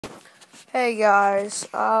Hey guys,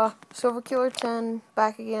 Silver Killer 10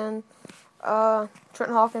 back again.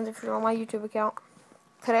 Trenton Hawkins if you're on my YouTube account.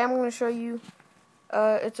 Today I'm going to show you,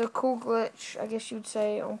 it's a cool glitch, I guess you'd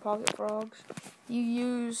say, on Pocket Frogs.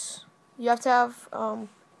 You have to have, of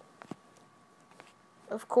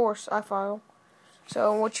course, iFile.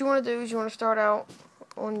 So what you want to do is you want to start out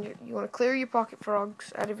you want to clear your Pocket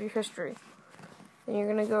Frogs out of your history. And you're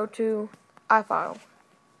going to go to iFile.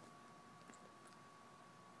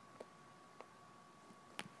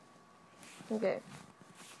 Okay.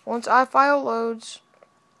 Once iFile loads,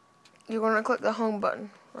 you're going to click the home button,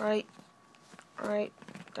 right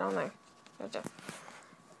down there. Right there.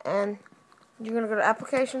 And you're going to go to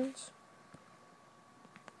applications.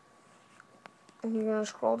 And you're going to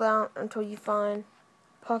scroll down until you find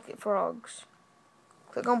Pocket Frogs.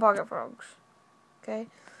 Click on Pocket Frogs. Okay?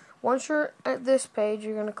 Once you're at this page,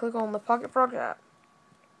 you're going to click on the Pocket Frog app.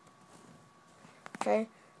 Okay?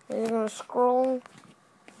 And you're going to scroll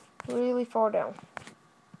really far down.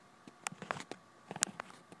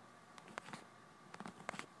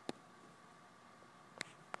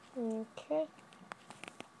 Okay.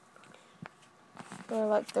 There are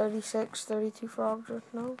like 36, 32 frogs or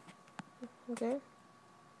no? Okay.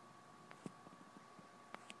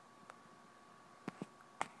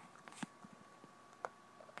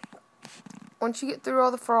 Once you get through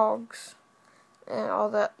all the frogs and all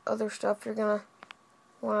that other stuff, you're going to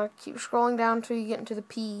want to keep scrolling down until you get into the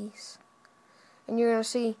P's. And you're going to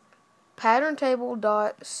see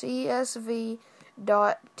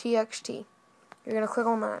pattern-table.csv.txt. You're going to click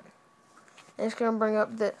on that. And it's going to bring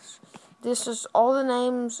up this. This is all the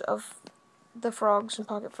names of the frogs and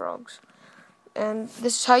Pocket Frogs. And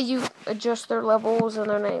this is how you adjust their levels and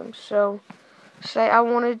their names. So, say I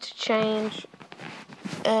wanted to change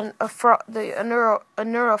the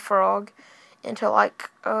Anura frog into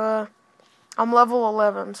like, I'm level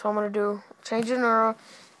 11. So I'm going to change Anura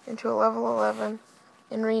into a level 11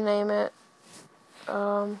 and rename it,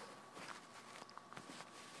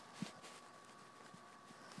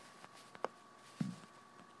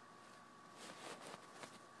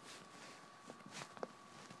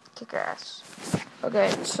 kick ass.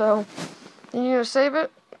 Okay, so then you're going to save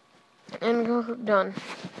it and go done.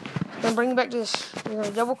 Then bring it back to this. You're going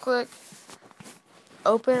to double click,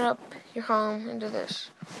 open up your home into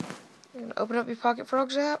this. You're going to open up your Pocket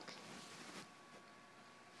Frogs app.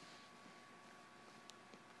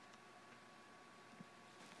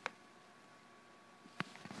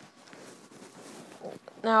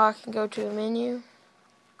 Now I can go to the menu,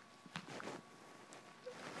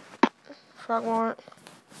 Frogmart.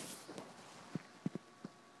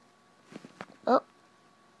 Oh.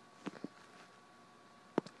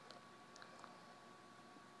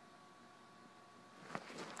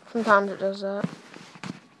 Sometimes it does that.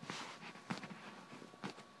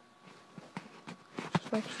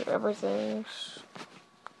 Just make sure everything's...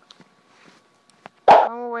 While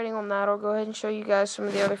we're waiting on that, I'll go ahead and show you guys some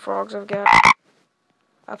of the other frogs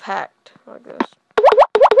I've hacked, like this.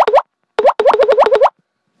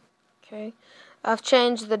 Okay. I've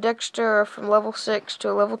changed the Dexter from level 6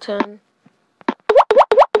 to a level 10.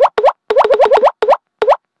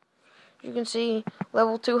 You can see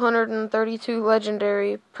level 232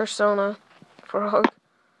 legendary Persona frog.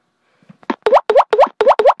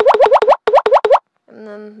 And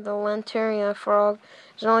then the Lanteria frog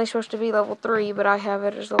is only supposed to be level 3, but I have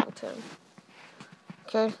it as level 10.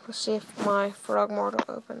 Okay, let's see if my Frogmart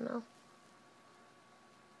will open now.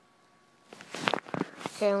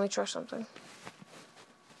 Okay, let me try something.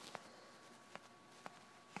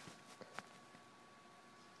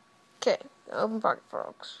 Okay, open Pocket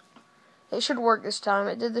Frogs. It should work this time.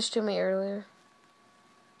 It did this to me earlier.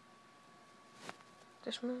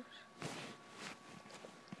 Dismiss.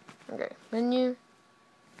 Okay, menu.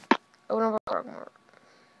 Open up Frogmart.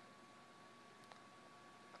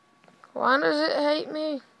 Why does it hate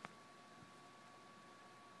me?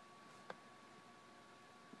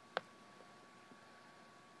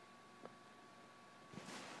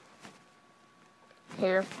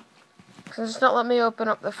 Here. Since it's not letting me open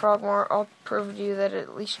up the Frogmart, I'll prove to you that it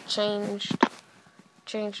at least changed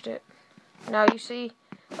it. Now you see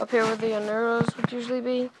up here where the Anuras would usually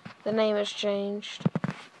be, the name has changed.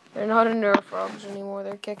 They're not Anura frogs anymore,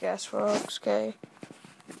 they're kick-ass frogs, okay?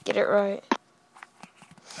 Get it right.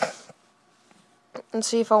 And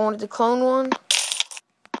see if I wanted to clone one.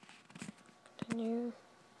 Continue.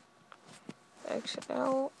 Exit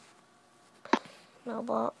out.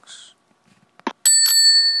 Mailbox.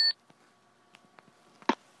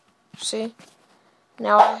 See?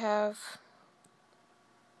 Now I have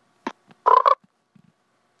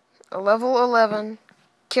a level 11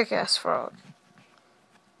 kick-ass frog.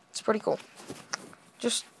 It's pretty cool.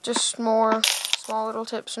 Just more small little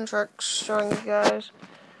tips and tricks showing you guys.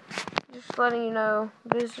 Just letting you know,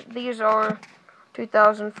 these are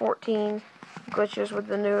 2014 glitches with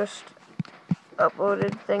the newest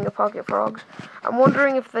uploaded thing of Pocket Frogs. I'm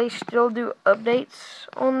wondering if they still do updates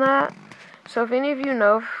on that. So if any of you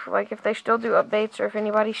know, if they still do updates, or if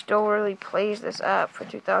anybody still really plays this app for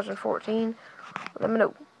 2014, let me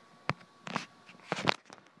know.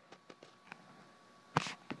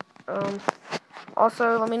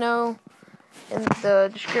 Also, let me know in the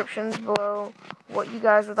descriptions below what you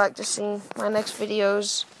guys would like to see my next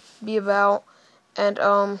videos be about. And,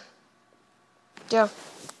 yeah.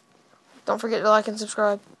 Don't forget to like and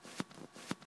subscribe.